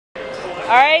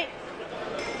right.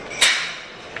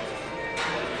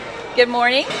 Good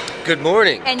morning. Good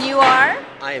morning. And you are?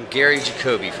 I am Gary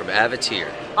Jacoby from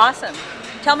Avatier. Awesome.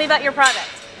 Tell me about your product.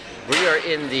 We are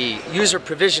in the user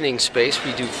provisioning space.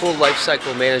 We do full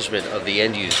lifecycle management of the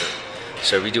end user.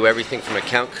 So we do everything from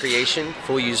account creation,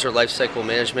 full user lifecycle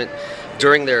management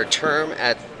during their term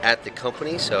at the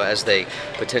company. So as they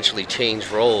potentially change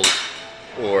roles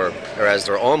or as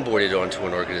they're onboarded onto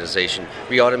an organization,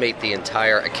 we automate the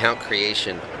entire account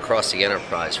creation across the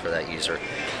enterprise for that user.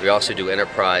 We also do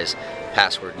enterprise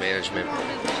password management,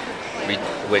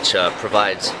 which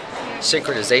provides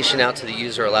synchronization out to the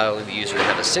user, allowing the user to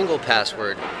have a single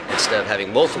password instead of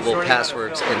having multiple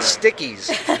passwords and stickies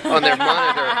on their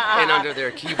monitor and under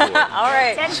their keyboard. All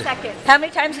right. 10 seconds. How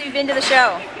many times have you been to the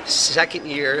show? Second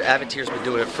year. Avatier's been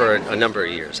doing it for a number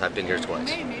of years. I've been here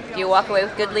twice. Do you walk away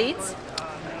with good leads?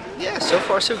 Yeah, so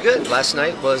far so good. Last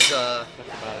night was,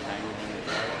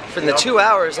 from the 2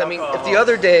 hours, I mean, if the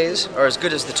other days are as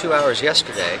good as the 2 hours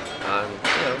yesterday,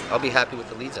 I'll be happy with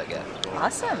the leads I get.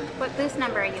 Awesome. What booth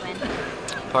number are you in?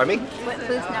 Pardon me? What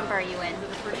booth number are you in?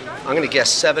 I'm going to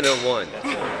guess 701.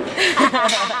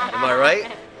 Am I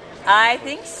right? I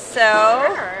think so.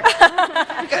 Sure.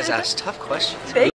 You guys ask tough questions.